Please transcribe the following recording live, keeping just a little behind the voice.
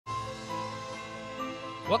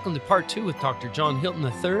Welcome to part 2 with Dr. John Hilton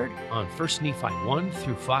III on 1 Nephi 1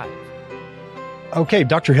 through 5. Okay,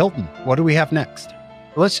 Dr. Hilton, what do we have next?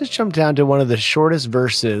 Let's just jump down to one of the shortest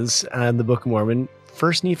verses in the Book of Mormon,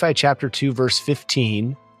 1 Nephi chapter 2, verse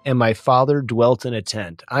 15, and my father dwelt in a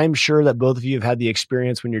tent. I'm sure that both of you have had the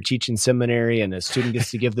experience when you're teaching seminary and a student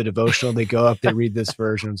gets to give the devotional, they go up, they read this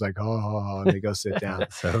verse, and it's like, oh, and they go sit down.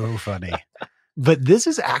 So funny. But this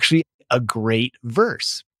is actually a great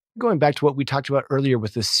verse. Going back to what we talked about earlier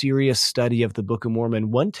with the serious study of the Book of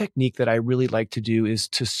Mormon, one technique that I really like to do is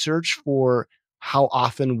to search for how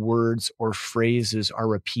often words or phrases are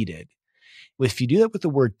repeated. If you do that with the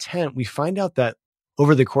word tent, we find out that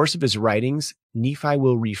over the course of his writings, Nephi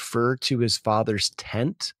will refer to his father's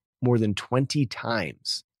tent more than 20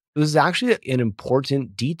 times. This is actually an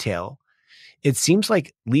important detail. It seems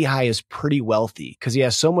like Lehi is pretty wealthy because he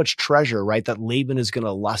has so much treasure, right, that Laban is going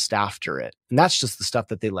to lust after it. And that's just the stuff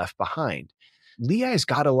that they left behind. Lehi's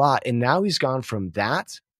got a lot, and now he's gone from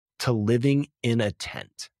that to living in a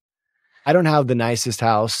tent. I don't have the nicest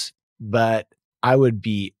house, but I would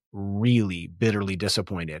be really bitterly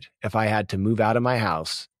disappointed if I had to move out of my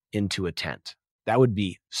house into a tent. That would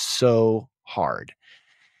be so hard.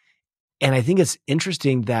 And I think it's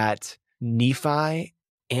interesting that Nephi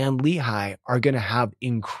and Lehi are going to have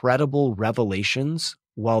incredible revelations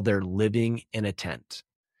while they're living in a tent.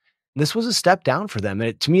 This was a step down for them.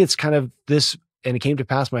 And to me, it's kind of this, and it came to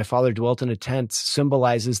pass, my father dwelt in a tent,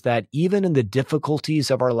 symbolizes that even in the difficulties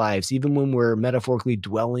of our lives, even when we're metaphorically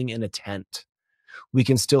dwelling in a tent, we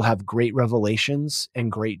can still have great revelations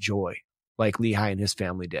and great joy like Lehi and his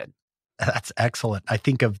family did. That's excellent. I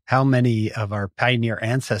think of how many of our pioneer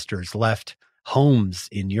ancestors left homes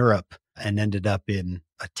in Europe and ended up in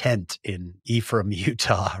a tent in Ephraim,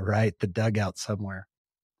 Utah, right? The dugout somewhere.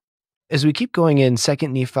 As we keep going in 2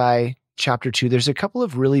 Nephi chapter 2, there's a couple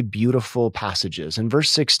of really beautiful passages. In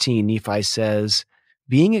verse 16, Nephi says,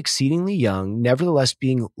 being exceedingly young, nevertheless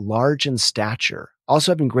being large in stature,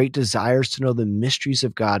 also having great desires to know the mysteries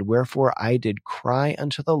of God, wherefore I did cry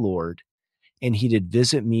unto the Lord, and he did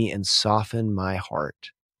visit me and soften my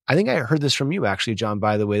heart. I think I heard this from you actually, John,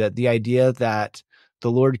 by the way, that the idea that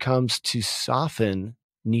the Lord comes to soften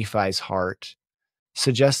Nephi's heart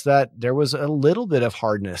suggests that there was a little bit of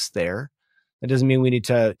hardness there. That doesn't mean we need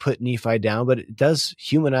to put Nephi down, but it does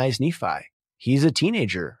humanize Nephi. He's a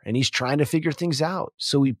teenager and he's trying to figure things out.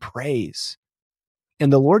 So he prays.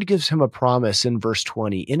 And the Lord gives him a promise in verse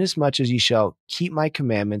 20, inasmuch as ye shall keep my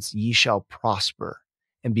commandments, ye shall prosper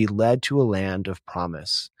and be led to a land of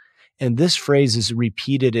promise. And this phrase is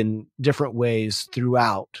repeated in different ways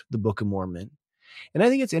throughout the Book of Mormon. And I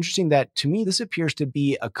think it's interesting that, to me, this appears to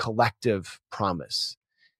be a collective promise.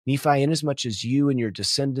 Nephi, inasmuch as you and your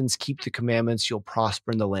descendants keep the commandments, you'll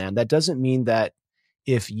prosper in the land. That doesn't mean that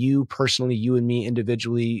if you personally, you and me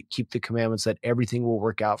individually keep the commandments, that everything will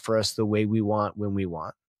work out for us the way we want, when we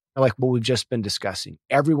want. Like what we've just been discussing.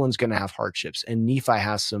 Everyone's going to have hardships, and Nephi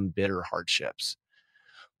has some bitter hardships.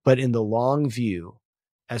 But in the long view,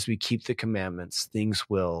 as we keep the commandments, things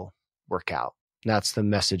will work out. That's the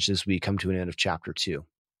message as we come to an end of chapter 2.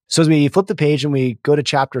 So as we flip the page and we go to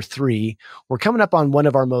chapter 3, we're coming up on one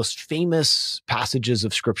of our most famous passages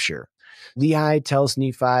of scripture. Lehi tells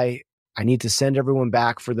Nephi, I need to send everyone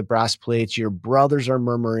back for the brass plates. Your brothers are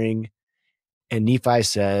murmuring. And Nephi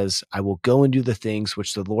says, I will go and do the things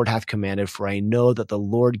which the Lord hath commanded, for I know that the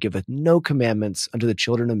Lord giveth no commandments unto the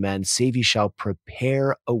children of men, save he shall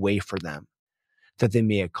prepare a way for them, that they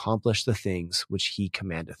may accomplish the things which he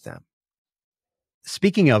commandeth them.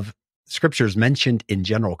 Speaking of scriptures mentioned in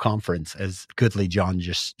General Conference, as goodly John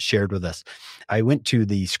just shared with us, I went to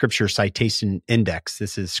the Scripture Citation Index.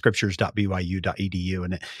 This is scriptures.byu.edu,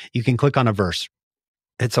 and you can click on a verse.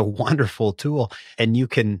 It's a wonderful tool, and you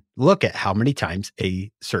can look at how many times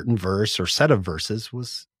a certain verse or set of verses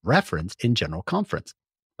was referenced in General Conference.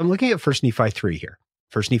 I'm looking at 1 Nephi 3 here.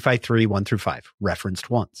 1 Nephi 3, 1 through 5, referenced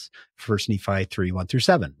once. 1 Nephi 3, 1 through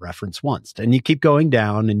 7, referenced once. And you keep going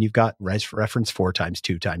down and you've got reference 4 times,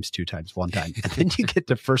 2 times, 2 times, 1 time. And then you get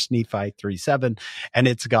to 1 Nephi 3, 7, and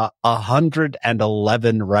it's got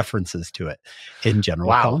 111 references to it in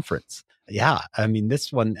General Conference. Yeah. I mean,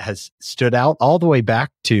 this one has stood out all the way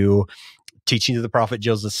back to teaching of the prophet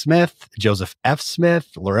Joseph Smith, Joseph F. Smith,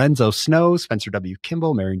 Lorenzo Snow, Spencer W.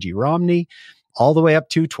 Kimball, Marion G. Romney, all the way up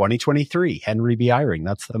to 2023, Henry B. Eyring.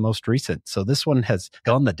 That's the most recent. So this one has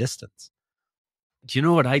gone the distance. Do you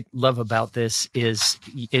know what I love about this is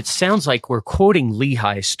it sounds like we're quoting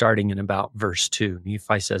Lehi starting in about verse 2.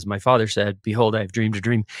 Nephi says, my father said, behold, I have dreamed a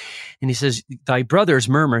dream. And he says, thy brothers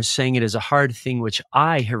murmur, saying it is a hard thing which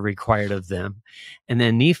I have required of them. And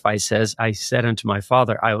then Nephi says, I said unto my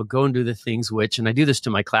father, I will go and do the things which, and I do this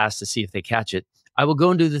to my class to see if they catch it, I will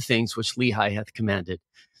go and do the things which Lehi hath commanded.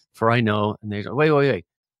 For I know, and they go, wait.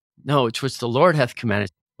 No, which the Lord hath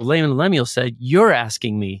commanded. Laban and Lemuel said, you're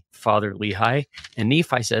asking me, Father Lehi. And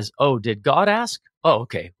Nephi says, oh, did God ask? Oh,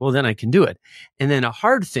 okay. Well, then I can do it. And then a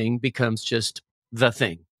hard thing becomes just the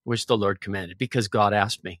thing which the Lord commanded because God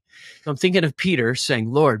asked me. So I'm thinking of Peter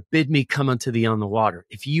saying, Lord, bid me come unto thee on the water.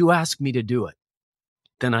 If you ask me to do it,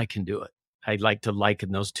 then I can do it. I'd like to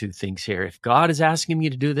liken those two things here. If God is asking me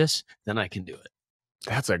to do this, then I can do it.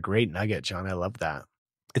 That's a great nugget, John. I love that.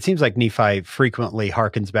 It seems like Nephi frequently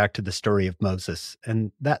harkens back to the story of Moses,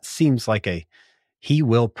 and that seems like he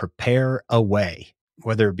will prepare a way,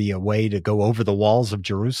 whether it be a way to go over the walls of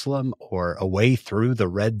Jerusalem or a way through the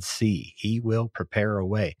Red Sea. He will prepare a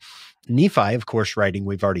way. Nephi, of course,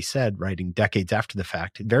 we've already said, writing decades after the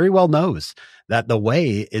fact, very well knows that the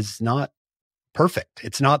way is not perfect.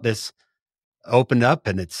 It's not this opened up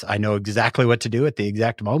and I know exactly what to do at the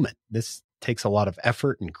exact moment. This takes a lot of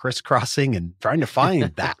effort and crisscrossing and trying to find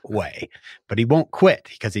that way, but he won't quit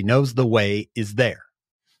because he knows the way is there.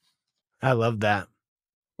 I love that.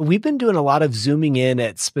 We've been doing a lot of zooming in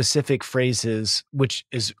at specific phrases, which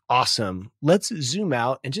is awesome. Let's zoom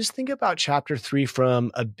out and just think about chapter 3 from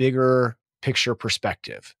a bigger picture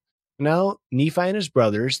perspective. Now, Nephi and his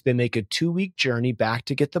brothers, they make a 2-week journey back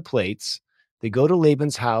to get the plates. They go to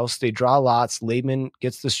Laban's house. They draw lots. Laban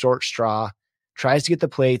gets the short straw, tries to get the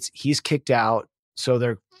plates. He's kicked out. So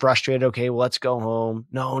they're frustrated. Okay, well, let's go home.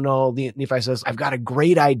 No. Nephi says, I've got a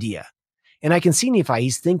great idea. And I can see Nephi.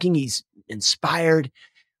 He's thinking, he's inspired.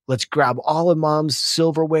 Let's grab all of mom's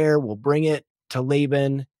silverware. We'll bring it to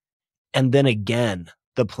Laban. And then again,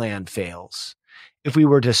 the plan fails. If we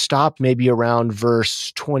were to stop maybe around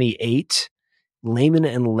verse 28, Laban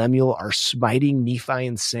and Lemuel are smiting Nephi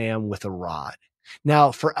and Sam with a rod.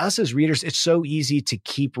 Now, for us as readers, it's so easy to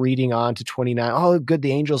keep reading on to 29. Oh, good,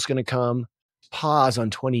 the angel's going to come. Pause on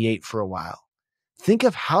 28 for a while. Think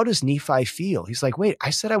of how does Nephi feel? He's like, wait, I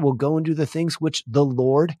said I will go and do the things which the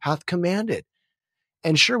Lord hath commanded.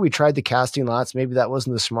 And sure, we tried the casting lots. Maybe that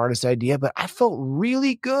wasn't the smartest idea, but I felt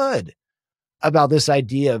really good about this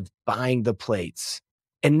idea of buying the plates.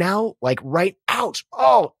 And now, like right out,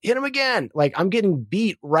 oh, hit him again. Like I'm getting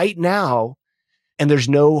beat right now and there's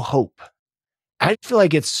no hope. I feel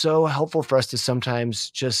like it's so helpful for us to sometimes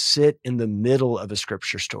just sit in the middle of a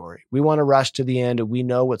scripture story. We want to rush to the end and we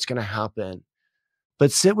know what's going to happen.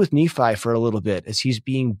 But sit with Nephi for a little bit as he's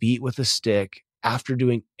being beat with a stick after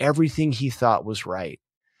doing everything he thought was right.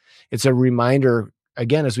 It's a reminder,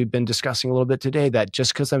 again, as we've been discussing a little bit today, that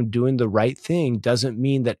just because I'm doing the right thing doesn't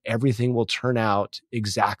mean that everything will turn out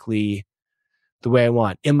exactly the way I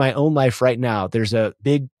want. In my own life right now, there's a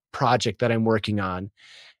big project that I'm working on,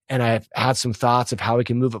 and I've had some thoughts of how we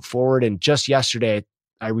can move it forward. And just yesterday,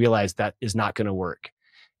 I realized that is not going to work.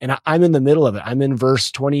 And I'm in the middle of it. I'm in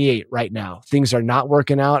verse 28 right now. Things are not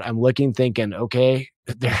working out. I'm looking, thinking, okay,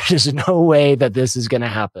 there's no way that this is going to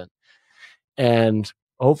happen. And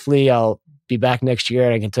hopefully I'll be back next year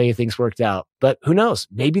and I can tell you things worked out. But who knows?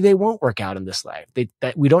 Maybe they won't work out in this life.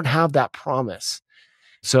 That we don't have that promise.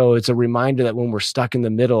 So it's a reminder that when we're stuck in the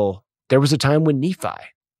middle, there was a time when Nephi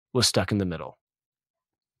was stuck in the middle.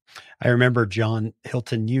 I remember, John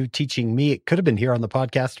Hilton, you teaching me, it could have been here on the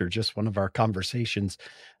podcast or just one of our conversations,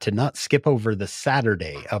 to not skip over the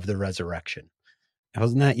Saturday of the resurrection.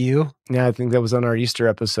 Wasn't that you? Yeah, I think that was on our Easter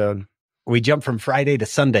episode. We jump from Friday to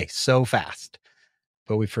Sunday so fast,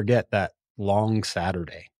 but we forget that long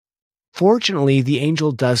Saturday. Fortunately, the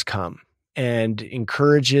angel does come and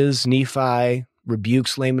encourages Nephi,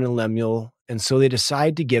 rebukes Laban and Lemuel, and so they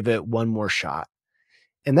decide to give it one more shot.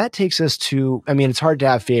 And that takes us to, it's hard to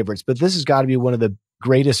have favorites, but this has got to be one of the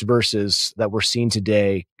greatest verses that we're seeing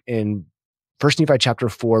today in 1 Nephi chapter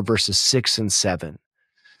 4, verses 6 and 7.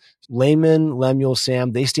 Laban, Lemuel,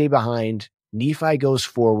 Sam, they stay behind. Nephi goes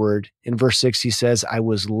forward. In verse 6, he says, I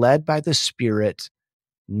was led by the Spirit,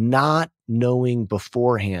 not knowing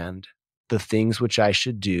beforehand the things which I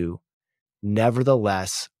should do.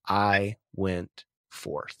 Nevertheless, I went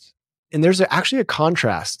forth. And there's actually a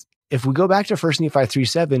contrast. If we go back to 1 Nephi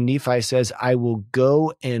 3:7, Nephi says, I will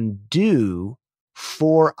go and do,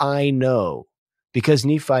 for I know. Because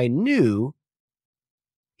Nephi knew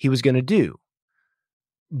he was going to do.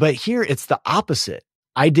 But here it's the opposite.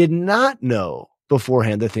 I did not know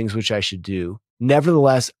beforehand the things which I should do.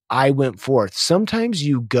 Nevertheless, I went forth. Sometimes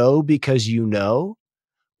you go because you know,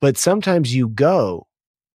 but sometimes you go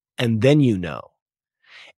and then you know.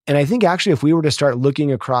 And I think actually, if we were to start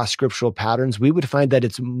looking across scriptural patterns, we would find that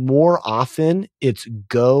it's more often it's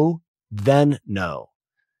go, then no.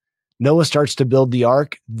 Noah starts to build the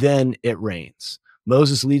ark, then it rains.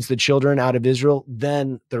 Moses leads the children out of Israel,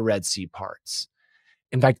 then the Red Sea parts.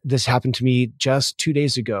 In fact, this happened to me just 2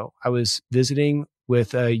 days ago. I was visiting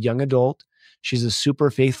with a young adult. She's a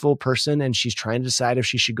super faithful person, and she's trying to decide if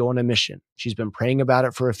she should go on a mission. She's been praying about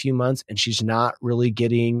it for a few months, and she's not really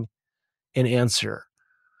getting an answer.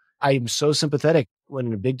 I'm so sympathetic. When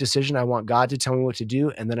in a big decision, I want God to tell me what to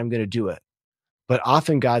do, and then I'm going to do it. But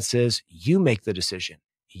often God says, you make the decision.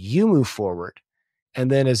 You move forward.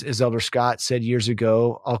 And then as Elder Scott said years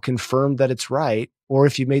ago, I'll confirm that it's right. Or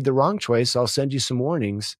if you made the wrong choice, I'll send you some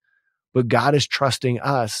warnings. But God is trusting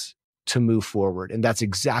us to move forward. And that's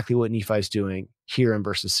exactly what Nephi's doing here in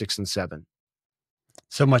verses 6 and 7.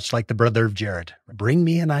 So much like the brother of Jared. Bring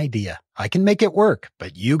me an idea. I can make it work,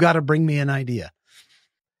 but you got to bring me an idea.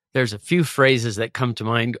 There's a few phrases that come to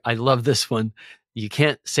mind. I love this one. You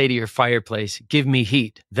can't say to your fireplace, give me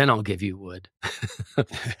heat, then I'll give you wood.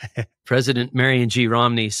 President Marion G.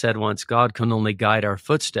 Romney said once, God can only guide our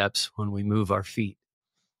footsteps when we move our feet.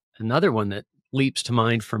 Another one that leaps to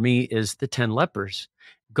mind for me is the 10 lepers.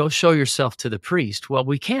 Go show yourself to the priest. Well,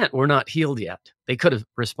 we can't. We're not healed yet. They could have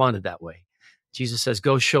responded that way. Jesus says,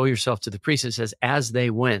 go show yourself to the priest. It says, as they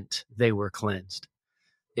went, they were cleansed.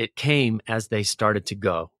 It came as they started to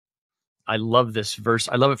go. I love this verse.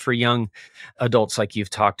 I love it for young adults like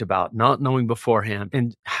you've talked about, not knowing beforehand.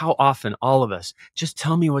 And how often all of us, just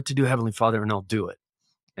tell me what to do, Heavenly Father, and I'll do it.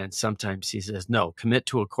 And sometimes he says, no, commit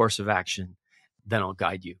to a course of action, then I'll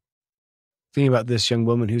guide you. Thinking about this young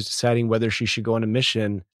woman who's deciding whether she should go on a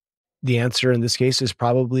mission, the answer in this case is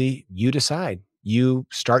probably you decide. You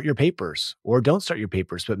start your papers or don't start your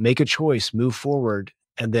papers, but make a choice, move forward,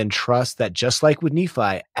 and then trust that just like with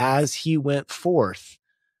Nephi, as he went forth,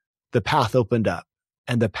 the path opened up,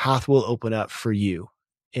 and the path will open up for you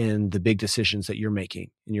in the big decisions that you're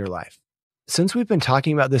making in your life. Since we've been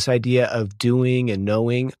talking about this idea of doing and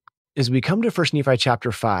knowing, as we come to 1 Nephi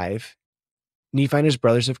chapter 5, Nephi and his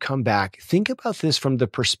brothers have come back. Think about this from the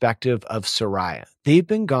perspective of Sariah. They've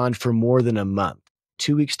been gone for more than a month,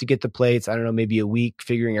 2 weeks to get the plates. I don't know, maybe a week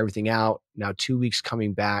figuring everything out. Now 2 weeks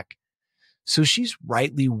coming back. So she's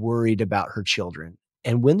rightly worried about her children.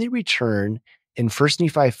 And when they return, in 1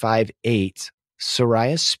 Nephi 5:8,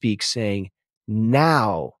 Sariah speaks, saying,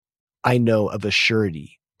 now I know of a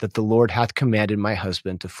surety that the Lord hath commanded my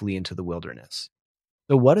husband to flee into the wilderness.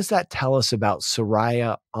 So what does that tell us about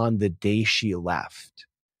Sariah on the day she left?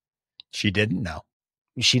 She didn't know.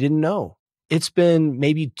 She didn't know. It's been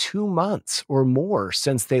maybe 2 months or more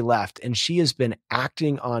since they left, and she has been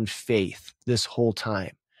acting on faith this whole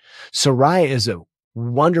time. Sariah is a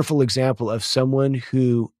wonderful example of someone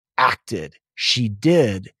who acted. She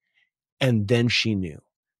did, and then she knew.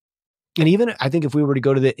 And even I think if we were to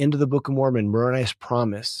go to the end of the Book of Mormon, Moroni's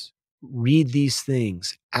promise, read these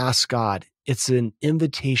things, ask God. It's an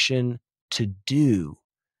invitation to do,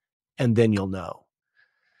 and then you'll know.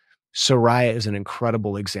 Sariah is an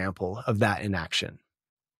incredible example of that in action.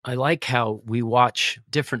 I like how we watch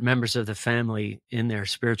different members of the family in their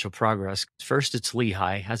spiritual progress. First, it's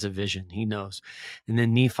Lehi, has a vision, he knows. And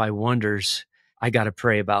then Nephi wonders, I got to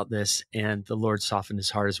pray about this. And the Lord softened his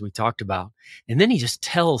heart, as we talked about. And then he just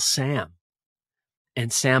tells Sam,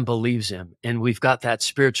 and Sam believes him. And we've got that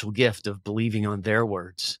spiritual gift of believing on their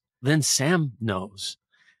words. Then Sam knows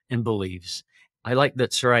and believes. I like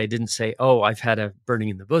that Sariah didn't say, oh, I've had a burning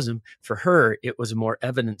in the bosom. For her, it was a more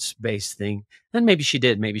evidence-based thing. And maybe she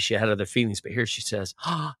did. Maybe she had other feelings. But here she says,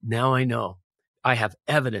 now I know. I have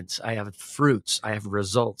evidence. I have fruits. I have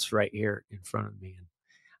results right here in front of me. And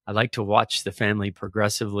I like to watch the family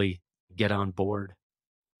progressively get on board.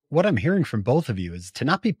 What I'm hearing from both of you is to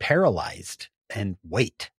not be paralyzed and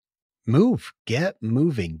wait. Move, get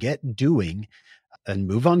moving, get doing, and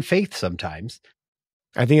move on faith sometimes.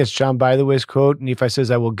 I think it's John Bytheway's quote. Nephi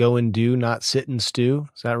says, I will go and do, not sit and stew.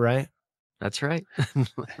 Is that right? That's right.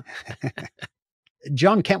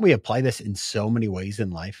 John, can't we apply this in so many ways in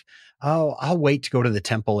life? Oh, I'll wait to go to the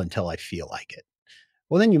temple until I feel like it.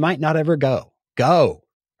 Well, then you might not ever go. Go,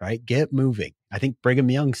 right? Get moving. I think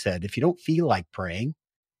Brigham Young said, if you don't feel like praying,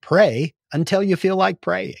 pray until you feel like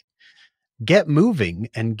praying. Get moving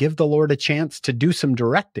and give the Lord a chance to do some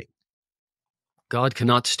directing. God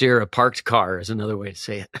cannot steer a parked car is another way to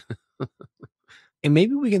say it. And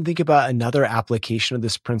maybe we can think about another application of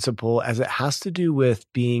this principle as it has to do with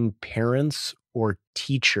being parents or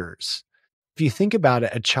teachers. If If you think about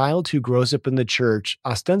it, a child who grows up in the church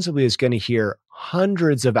ostensibly is going to hear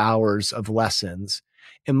hundreds of hours of lessons.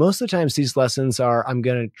 And most of the times these lessons are, I'm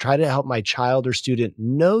going to try to help my child or student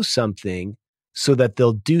know something so that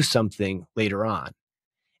they'll do something later on.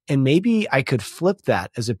 And maybe I could flip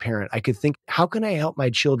that as a parent. I could think, how can I help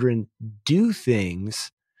my children do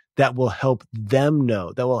things that will help them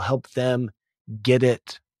know, that will help them get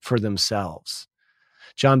it for themselves?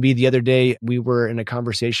 John B., the other day, we were in a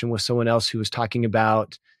conversation with someone else who was talking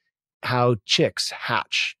about how chicks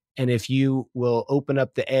hatch. And if you will open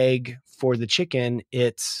up the egg for the chicken,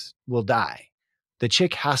 it will die. The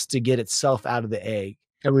chick has to get itself out of the egg.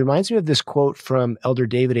 It reminds me of this quote from Elder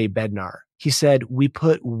David A. Bednar. He said, "We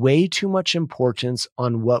put way too much importance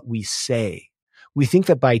on what we say. We think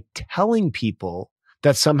that by telling people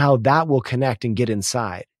that somehow that will connect and get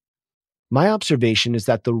inside." My observation is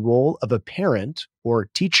that the role of a parent or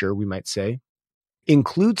teacher, we might say,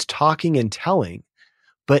 includes talking and telling,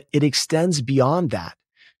 but it extends beyond that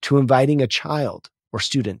to inviting a child or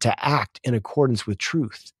student to act in accordance with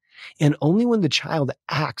truth. And only when the child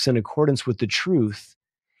acts in accordance with the truth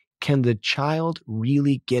can the child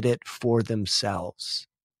really get it for themselves.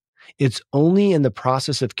 It's only in the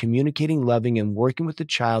process of communicating, loving, and working with the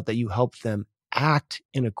child that you help them act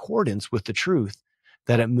in accordance with the truth,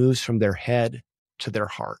 that it moves from their head to their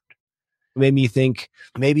heart. It made me think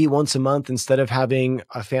maybe once a month, instead of having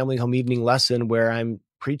a family home evening lesson where I'm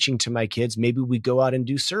preaching to my kids, maybe we go out and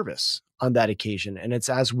do service on that occasion. And it's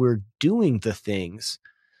as we're doing the things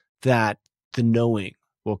that the knowing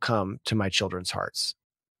will come to my children's hearts.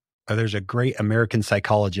 There's a great American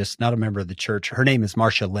psychologist, not a member of the church. Her name is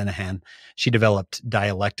Marcia Linehan. She developed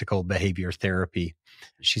dialectical behavior therapy.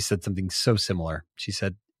 She said something so similar. She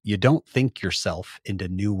said, you don't think yourself into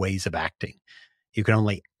new ways of acting. You can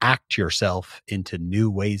only act yourself into new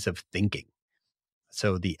ways of thinking.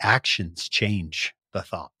 So the actions change the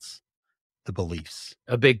thoughts, the beliefs.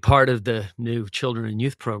 A big part of the new children and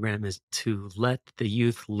youth program is to let the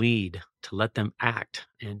youth lead, to let them act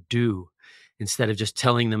and do, instead of just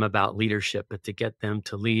telling them about leadership, but to get them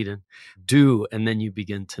to lead and do, and then you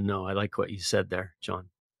begin to know. I like what you said there, John.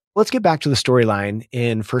 Let's get back to the storyline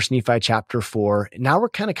in 1 Nephi chapter 4. Now we're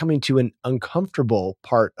kind of coming to an uncomfortable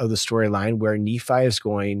part of the storyline where Nephi is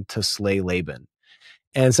going to slay Laban.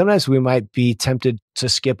 And sometimes we might be tempted to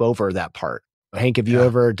skip over that part. Hank, have you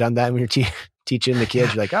ever done that when you're teaching the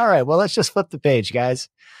kids? You're like, all right, well, let's just flip the page, guys.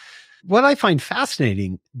 What I find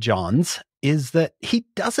fascinating, Johns, is that he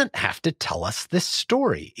doesn't have to tell us this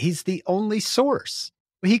story. He's the only source.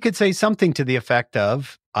 He could say something to the effect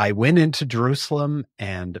of, I went into Jerusalem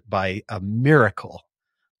and by a miracle,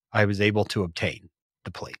 I was able to obtain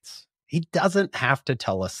the plates. He doesn't have to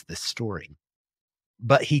tell us this story,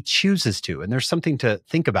 but he chooses to. And there's something to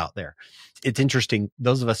think about there. It's interesting.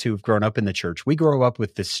 Those of us who've grown up in the church, we grow up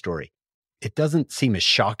with this story. It doesn't seem as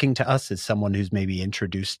shocking to us as someone who's maybe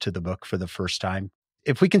introduced to the book for the first time.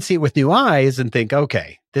 If we can see it with new eyes and think,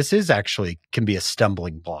 okay, this is actually can be a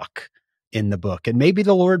stumbling block in the book. And maybe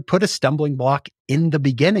the Lord put a stumbling block in the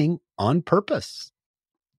beginning on purpose.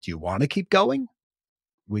 Do you want to keep going?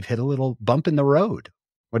 We've hit a little bump in the road.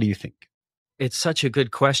 What do you think? It's such a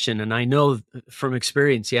good question. And I know from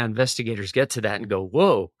experience, investigators get to that and go,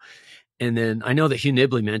 whoa. And then I know that Hugh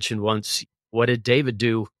Nibley mentioned once, what did David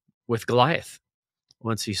do with Goliath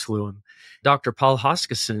once he slew him? Dr. Paul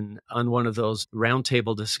Hoskisson, on one of those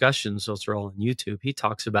roundtable discussions, those are all on YouTube, he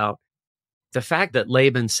talks about the fact that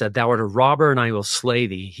Laban said, thou art a robber and I will slay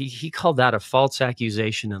thee. He called that a false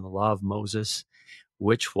accusation in the law of Moses,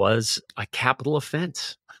 which was a capital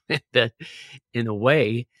offense. That in a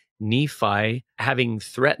way, Nephi, having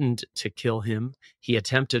threatened to kill him, he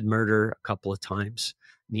attempted murder a couple of times.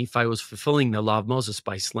 Nephi was fulfilling the law of Moses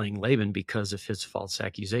by slaying Laban because of his false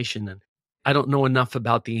accusation. And I don't know enough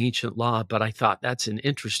about the ancient law, but I thought that's an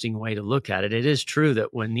interesting way to look at it. It is true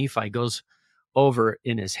that when Nephi goes over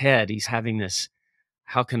in his head, he's having this,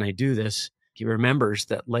 how can I do this? He remembers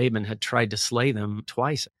that Laban had tried to slay them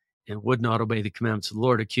twice and would not obey the commandments of the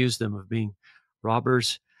Lord, accused them of being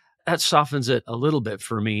robbers. That softens it a little bit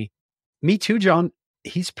for me. Me too, John.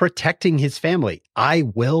 He's protecting his family. I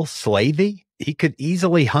will slay thee. He could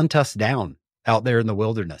easily hunt us down out there in the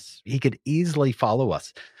wilderness. He could easily follow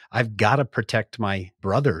us. I've got to protect my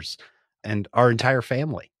brothers and our entire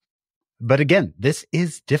family. But again, this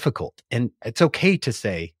is difficult. And it's okay to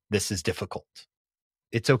say this is difficult.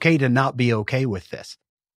 It's okay to not be okay with this.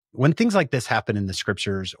 When things like this happen in the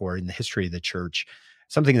scriptures or in the history of the church,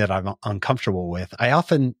 something that I'm uncomfortable with, I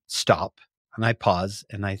often stop and I pause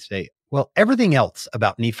and I say, well, everything else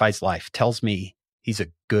about Nephi's life tells me he's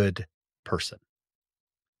a good person.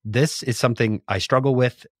 This is something I struggle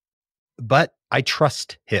with. But I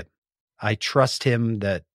trust him. I trust him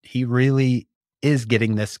that he really is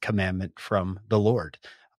getting this commandment from the Lord,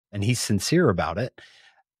 and he's sincere about it.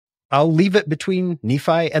 I'll leave it between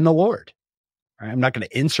Nephi and the Lord. I'm not going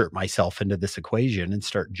to insert myself into this equation and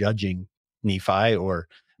start judging Nephi or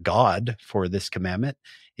God for this commandment.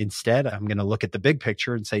 Instead, I'm going to look at the big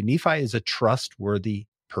picture and say Nephi is a trustworthy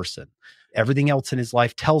person. Everything else in his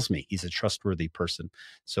life tells me he's a trustworthy person.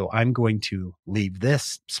 So I'm going to leave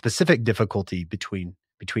this specific difficulty between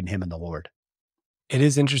him and the Lord. It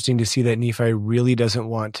is interesting to see that Nephi really doesn't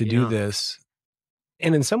want to do this.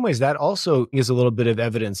 And in some ways, that also is a little bit of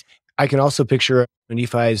evidence. I can also picture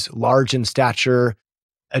Nephi's large in stature,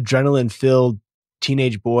 adrenaline-filled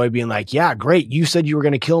teenage boy being like, yeah, great. You said you were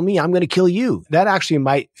going to kill me. I'm going to kill you. That actually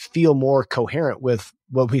might feel more coherent with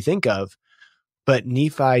what we think of. But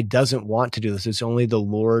Nephi doesn't want to do this. It's only the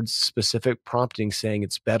Lord's specific prompting saying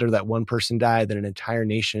it's better that one person die than an entire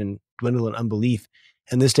nation dwindle in unbelief.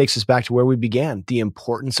 And this takes us back to where we began, the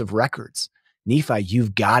importance of records. Nephi,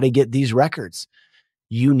 you've got to get these records.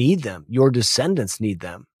 You need them. Your descendants need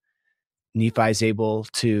them. Nephi's able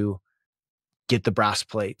to get the brass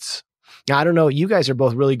plates. Now, I don't know. You guys are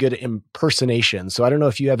both really good at impersonation. So I don't know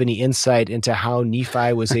if you have any insight into how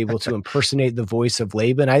Nephi was able to impersonate the voice of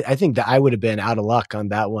Laban. I think that I would have been out of luck on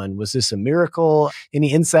that one. Was this a miracle?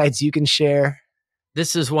 Any insights you can share?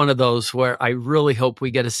 This is one of those where I really hope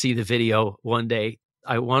we get to see the video one day.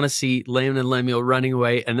 I want to see Laban and Lemuel running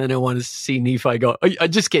away, and then I want to see Nephi go, oh,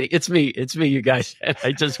 I'm just kidding. It's me, you guys. And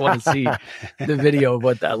I just want to see the video of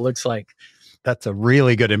what that looks like. That's a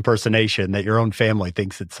really good impersonation that your own family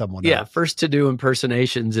thinks it's someone else. Yeah, first to do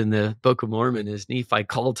impersonations in the Book of Mormon is Nephi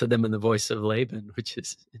called to them in the voice of Laban, which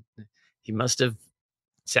is, he must have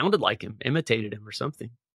sounded like him, imitated him or something.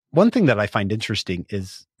 One thing that I find interesting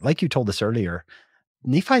is, like you told us earlier,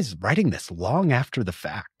 Nephi's writing this long after the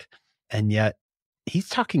fact, and yet he's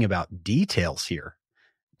talking about details here.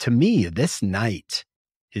 To me, this night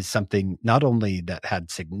is something not only that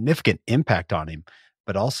had significant impact on him,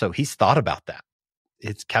 but also he's thought about that.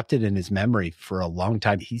 It's kept it in his memory for a long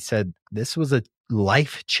time. He said, this was a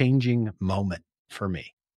life-changing moment for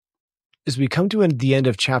me. As we come to the end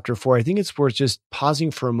of chapter 4, I think it's worth just pausing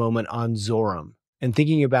for a moment on Zoram and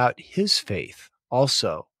thinking about his faith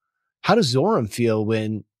also. How does Zoram feel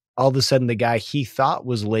when all of a sudden the guy he thought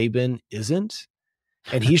was Laban isn't?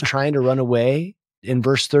 And he's trying to run away? In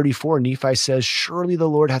verse 34, Nephi says, surely the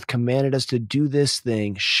Lord hath commanded us to do this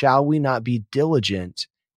thing. Shall we not be diligent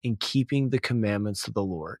in keeping the commandments of the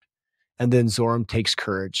Lord? And then Zoram takes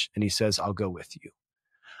courage and he says, I'll go with you.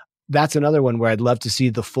 That's another one where I'd love to see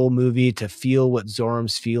the full movie to feel what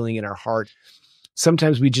Zoram's feeling in our heart.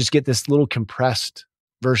 Sometimes we just get this little compressed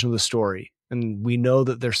version of the story, and we know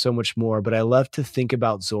that there's so much more, but I love to think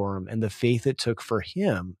about Zoram and the faith it took for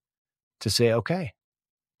him to say, okay,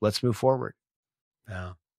 let's move forward.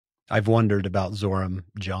 Yeah. I've wondered about Zoram,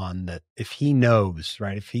 John, that if he knows,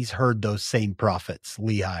 right, if he's heard those same prophets,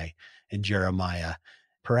 Lehi and Jeremiah,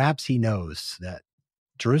 perhaps he knows that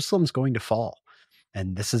Jerusalem's going to fall.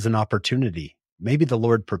 And this is an opportunity. Maybe the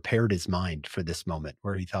Lord prepared his mind for this moment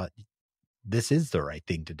where he thought, this is the right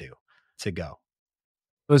thing to do, to go.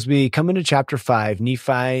 As we come into chapter 5,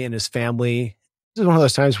 Nephi and his family, this is one of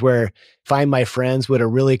those times where Find My Friends would have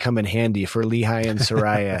really come in handy for Lehi and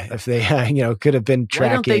Sariah if they, could have been tracking.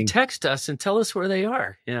 Why don't they text us and tell us where they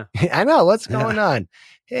are? Yeah, I know what's going on.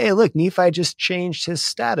 Hey, look, Nephi just changed his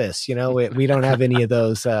status. We don't have any of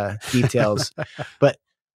those details, but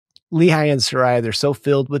Lehi and Sariah, they're so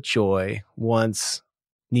filled with joy once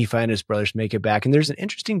Nephi and his brothers make it back. And there's an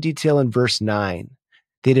interesting detail in verse 9.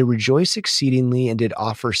 They did rejoice exceedingly and did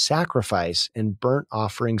offer sacrifice and burnt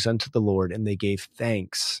offerings unto the Lord, and they gave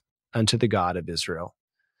thanks unto the God of Israel.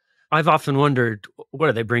 I've often wondered, what,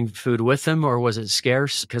 do they bring food with them, or was it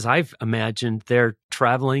scarce? Because I've imagined they're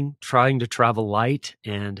traveling, trying to travel light,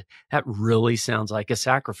 and that really sounds like a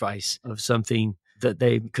sacrifice of something that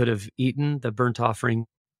they could have eaten, the burnt offering.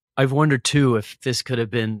 I've wondered too if this could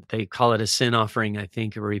have been, they call it a sin offering, I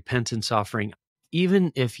think, a repentance offering.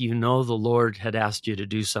 Even if the Lord had asked you to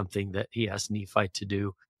do something that he asked Nephi to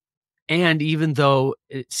do, and even though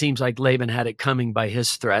it seems like Laban had it coming by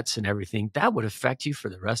his threats and everything, that would affect you for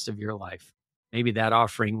the rest of your life. Maybe that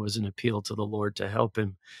offering was an appeal to the Lord to help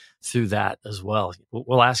him through that as well.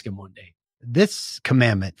 We'll ask him one day. This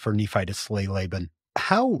commandment for Nephi to slay Laban,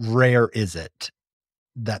 how rare is it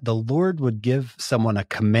that the Lord would give someone a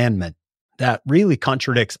commandment that really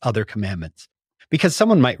contradicts other commandments? Because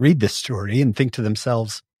someone might read this story and think to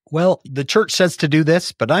themselves, well, the church says to do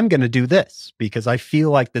this, but I'm going to do this because I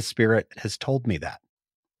feel like the Spirit has told me that.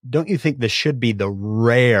 Don't you think this should be the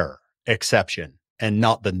rare exception and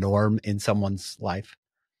not the norm in someone's life.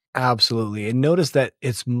 Absolutely. And notice that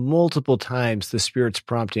it's multiple times the Spirit's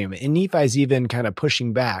prompting him. And Nephi's even kind of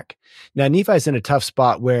pushing back. Now, Nephi's in a tough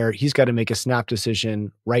spot where he's got to make a snap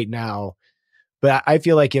decision right now. But I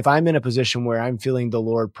feel like if I'm in a position where I'm feeling the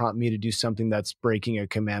Lord prompt me to do something that's breaking a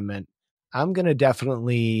commandment, I'm going to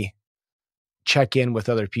definitely check in with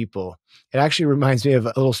other people. It actually reminds me of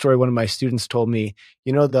a little story one of my students told me.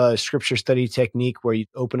 You know, the scripture study technique where you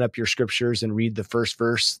open up your scriptures and read the first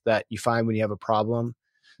verse that you find when you have a problem?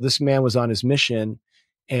 This man was on his mission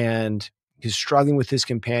and he's struggling with his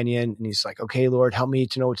companion. And he's like, okay, Lord, help me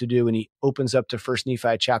to know what to do. And he opens up to 1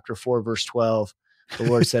 Nephi chapter 4, verse 12. The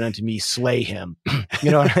Lord said unto me, slay him.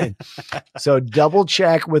 You know what I mean? So double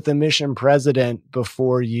check with the mission president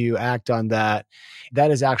before you act on that. That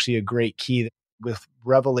is actually a great key. With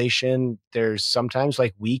revelation, there's sometimes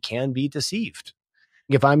like we can be deceived.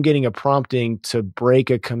 If I'm getting a prompting to break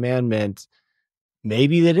a commandment,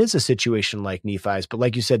 maybe that is a situation like Nephi's, but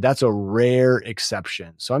like you said, that's a rare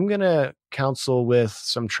exception. So I'm going to counsel with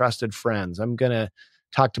some trusted friends. I'm going to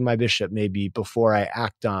talk to my bishop maybe before I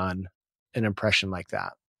act on an impression like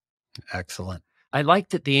that. Excellent. I like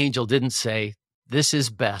that the angel didn't say, this is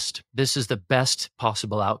best. This is the best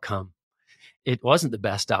possible outcome. It wasn't the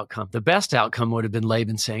best outcome. The best outcome would have been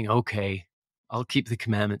Laban saying, okay, I'll keep the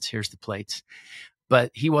commandments. Here's the plates.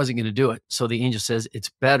 But he wasn't going to do it. So the angel says,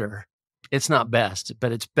 it's better. It's not best,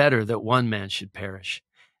 but it's better that one man should perish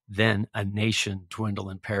than a nation dwindle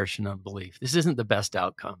and perish in unbelief. This isn't the best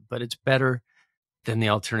outcome, but it's better than the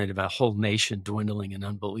alternative, a whole nation dwindling in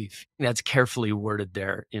unbelief. That's carefully worded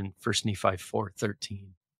there in 1 Nephi 4:13.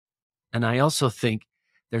 And I also think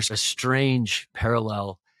there's a strange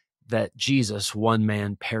parallel that Jesus, one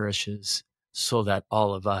man, perishes so that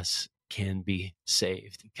all of us can be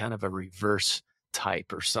saved. Kind of a reverse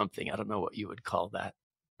type or something. I don't know what you would call that.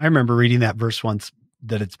 I remember reading that verse once,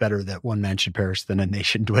 that it's better that one man should perish than a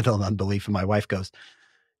nation dwindle in unbelief. And my wife goes,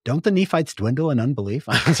 don't the Nephites dwindle in unbelief?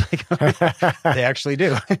 I was like, they actually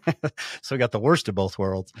do. So we got the worst of both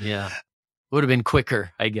worlds. Yeah. Would have been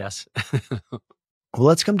quicker, I guess. Well,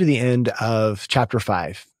 let's come to the end of chapter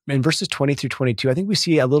 5. In verses 20 through 22, I think we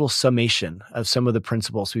see a little summation of some of the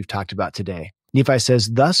principles we've talked about today. Nephi says,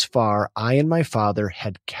 thus far, I and my father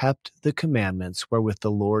had kept the commandments wherewith the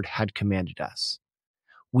Lord had commanded us.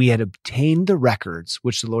 We had obtained the records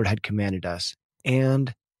which the Lord had commanded us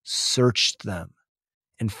and searched them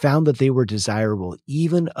and found that they were desirable,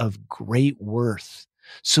 even of great worth,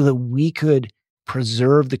 so that we could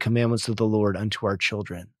preserve the commandments of the Lord unto our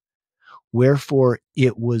children. Wherefore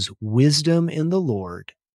it was wisdom in the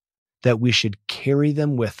Lord that we should carry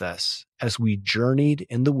them with us as we journeyed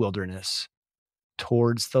in the wilderness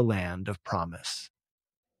towards the land of promise.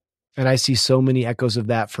 And I see so many echoes of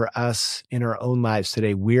that for us in our own lives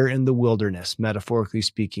today. We're in the wilderness, metaphorically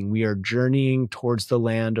speaking. We are journeying towards the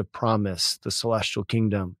land of promise, the celestial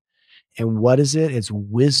kingdom. And what is it? It's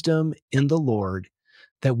wisdom in the Lord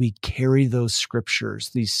that we carry those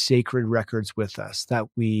scriptures, these sacred records with us, that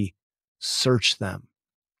we search them.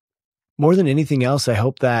 More than anything else, I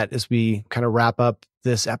hope that as we kind of wrap up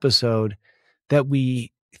this episode, that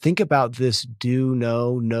we think about this do,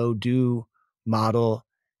 no, do model,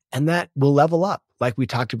 and that we'll level up, like we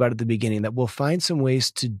talked about at the beginning, that we'll find some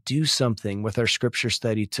ways to do something with our scripture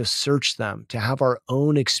study, to search them, to have our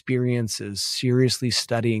own experiences seriously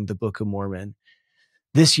studying the Book of Mormon.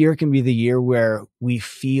 This year can be the year where we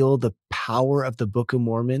feel the power of the Book of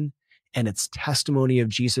Mormon and its testimony of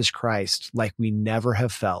Jesus Christ like we never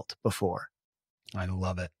have felt before. I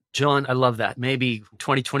love it. John, I love that. Maybe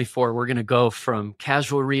 2024, we're going to go from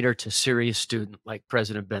casual reader to serious student, like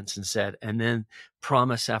President Benson said, and then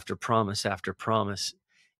promise after promise after promise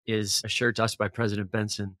is assured to us by President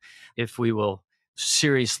Benson if we will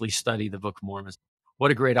seriously study the Book of Mormon.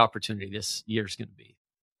 What a great opportunity this year is going to be.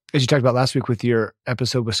 As you talked about last week with your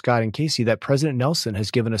episode with Scott and Casey, that President Nelson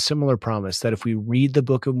has given a similar promise that if we read the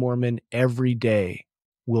Book of Mormon every day,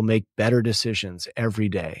 we'll make better decisions every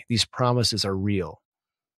day. These promises are real.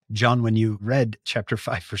 John, when you read chapter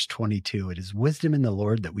 5, verse 22, it is wisdom in the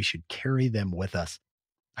Lord that we should carry them with us.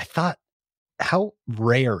 I thought, how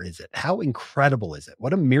rare is it? How incredible is it?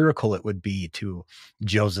 What a miracle it would be to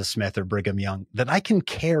Joseph Smith or Brigham Young that I can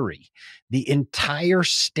carry the entire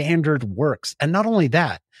standard works. And not only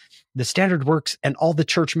that, the standard works and all the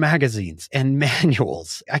church magazines and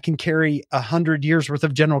manuals. I can carry 100 years worth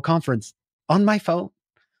of General Conference on my phone.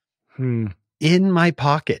 In my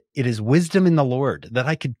pocket. It is wisdom in the Lord that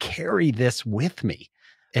I could carry this with me.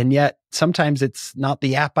 And yet sometimes it's not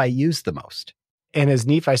the app I use the most. And as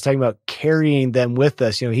Nephi's talking about carrying them with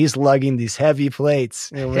us, he's lugging these heavy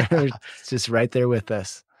plates. It's just right there with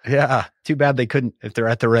us. Yeah. Too bad they couldn't, if they're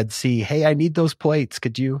at the Red Sea, hey, I need those plates.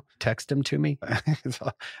 Could you text them to me?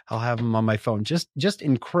 So I'll have them on my phone. Just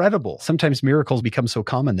incredible. Sometimes miracles become so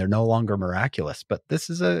common, they're no longer miraculous. But this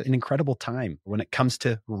is an incredible time when it comes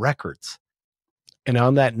to records. And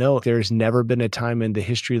on that note, there's never been a time in the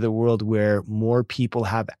history of the world where more people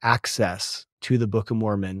have access to the Book of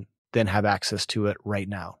Mormon than have access to it right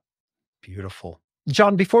now. Beautiful.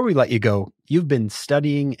 John, before we let you go, you've been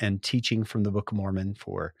studying and teaching from the Book of Mormon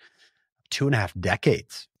for 2.5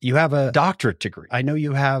 decades. You have a doctorate degree. I know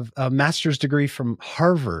you have a master's degree from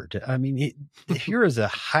Harvard. I mean, here is a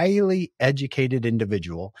highly educated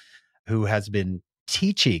individual who has been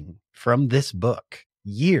teaching from this book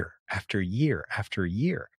year after year after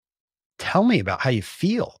year. Tell me about how you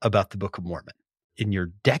feel about the Book of Mormon in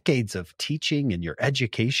your decades of teaching and your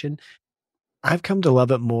education. I've come to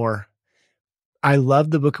love it more. I loved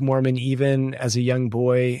the Book of Mormon even as a young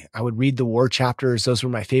boy. I would read the war chapters. Those were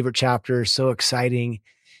my favorite chapters. So exciting.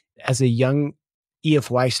 As a young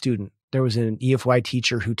EFY student, there was an EFY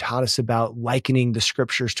teacher who taught us about likening the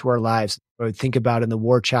scriptures to our lives. I would think about in the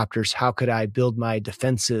war chapters, how could I build my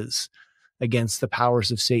defenses against the powers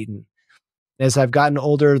of Satan? As I've gotten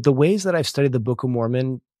older, the ways that I've studied the Book of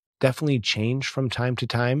Mormon definitely change from time to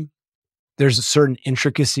time. There's certain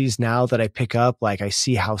intricacies now that I pick up, like I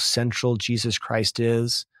see how central Jesus Christ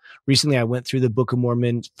is. Recently, I went through the Book of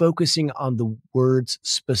Mormon, focusing on the words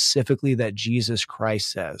specifically that Jesus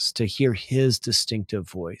Christ says, to hear his distinctive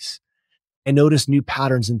voice. I noticed new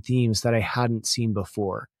patterns and themes that I hadn't seen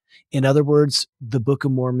before. In other words, the Book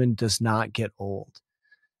of Mormon does not get old.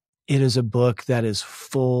 It is a book that is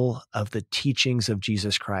full of the teachings of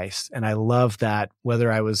Jesus Christ. And I love that whether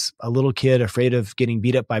I was a little kid afraid of getting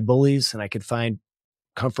beat up by bullies and I could find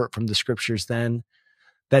comfort from the scriptures then,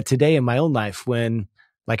 that today in my own life, when,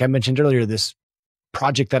 like I mentioned earlier, this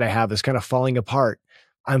project that I have is kind of falling apart,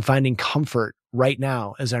 I'm finding comfort right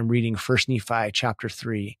now as I'm reading 1 Nephi chapter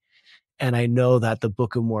 3. And I know that the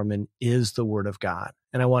Book of Mormon is the Word of God.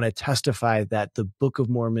 And I want to testify that the Book of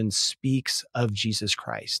Mormon speaks of Jesus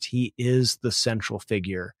Christ. He is the central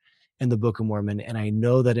figure in the Book of Mormon. And I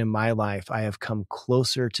know that in my life, I have come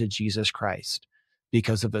closer to Jesus Christ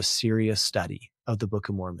because of a serious study of the Book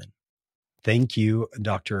of Mormon. Thank you,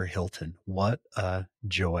 Dr. Hilton. What a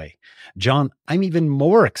joy. John, I'm even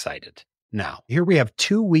more excited now. Here we have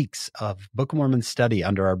 2 weeks of Book of Mormon study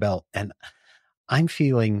under our belt, and I'm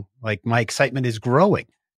feeling like my excitement is growing.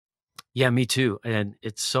 Yeah, me too. And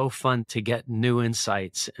it's so fun to get new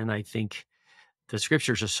insights. And I think the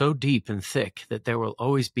scriptures are so deep and thick that there will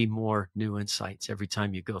always be more new insights every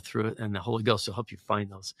time you go through it. And the Holy Ghost will help you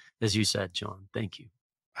find those, as you said, John. Thank you.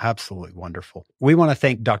 Absolutely wonderful. We want to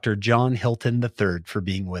thank Dr. John Hilton III for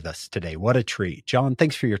being with us today. What a treat. John,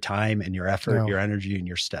 thanks for your time and your effort, your energy, and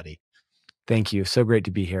your study. Thank you. So great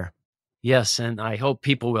to be here. Yes, and I hope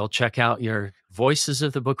people will check out your Voices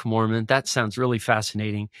of the Book of Mormon. That sounds really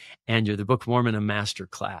fascinating. And you're the Book of Mormon, a master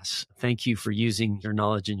class. Thank you for using your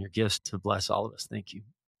knowledge and your gifts to bless all of us. Thank you.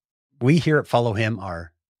 We here at followHIM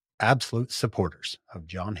are absolute supporters of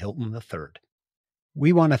John Hilton III.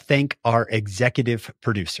 We want to thank our executive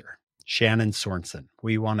producer, Shannon Sorensen.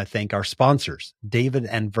 We want to thank our sponsors, David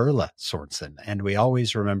and Verla Sorensen. And we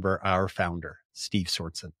always remember our founder, Steve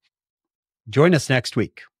Sorensen. Join us next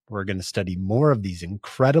week. We're going to study more of these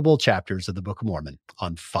incredible chapters of the Book of Mormon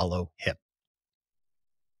on followHIM.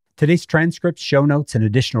 Today's transcripts, show notes, and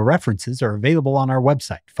additional references are available on our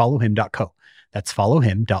website, followhim.co. That's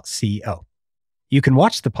followhim.co. You can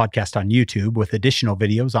watch the podcast on YouTube with additional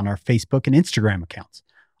videos on our Facebook and Instagram accounts.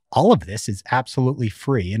 All of this is absolutely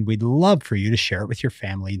free, and we'd love for you to share it with your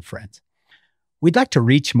family and friends. We'd like to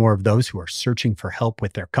reach more of those who are searching for help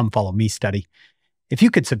with their Come Follow Me study. If you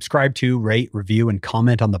could subscribe to, rate, review, and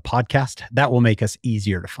comment on the podcast, that will make us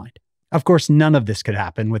easier to find. Of course, none of this could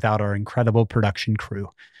happen without our incredible production crew: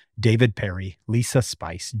 David Perry, Lisa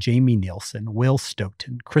Spice, Jamie Nielsen, Will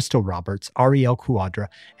Stoughton, Crystal Roberts, Ariel Cuadra,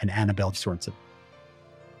 and Annabelle Sorensen.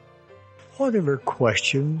 Whatever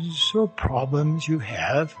questions or problems you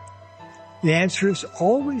have, the answer is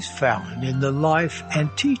always found in the life and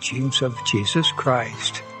teachings of Jesus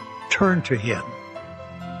Christ. Turn to Him.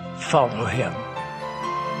 Follow Him.